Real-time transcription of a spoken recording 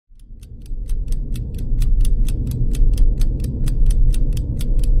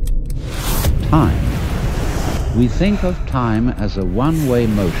We think of time as a one-way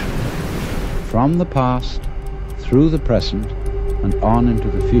motion, from the past, through the present, and on into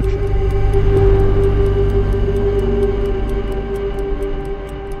the future.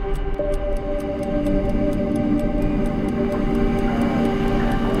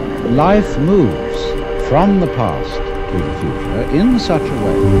 Life moves from the past to the future in such a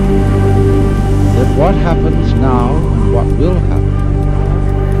way that what happens now and what will happen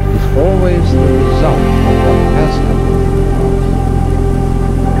is always the result of what has happened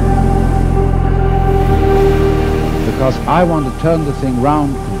in the past. Because I want to turn the thing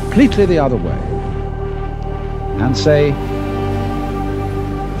round completely the other way and say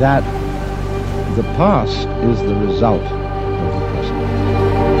that the past is the result of the present.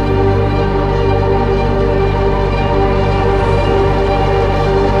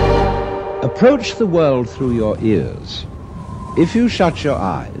 Approach the world through your ears. If you shut your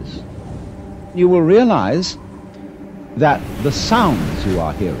eyes, you will realize that the sounds you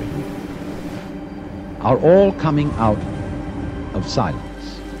are hearing are all coming out of silence.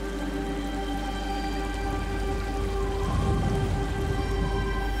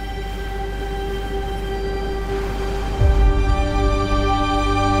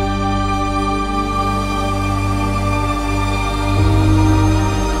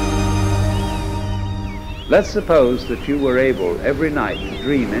 Let's suppose that you were able every night to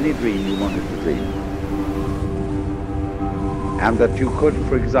dream any dream you wanted to dream. And that you could,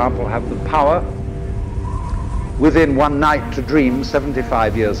 for example, have the power within one night to dream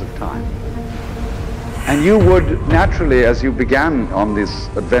 75 years of time. And you would naturally, as you began on this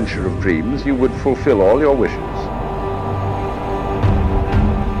adventure of dreams, you would fulfill all your wishes.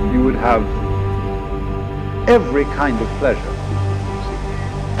 You would have every kind of pleasure.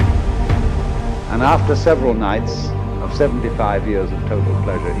 And after several nights of 75 years of total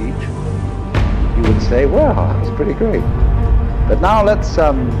pleasure each, you would say, well, that was pretty great. But now let's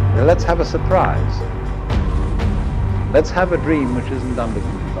have a surprise. Let's have a dream which isn't under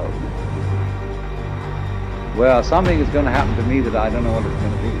control. Well, something is going to happen to me that I don't know what it's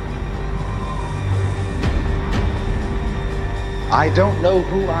going to be. I don't know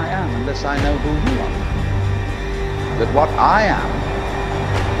who I am unless I know who you are. That what I am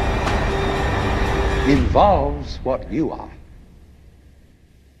involves what you are.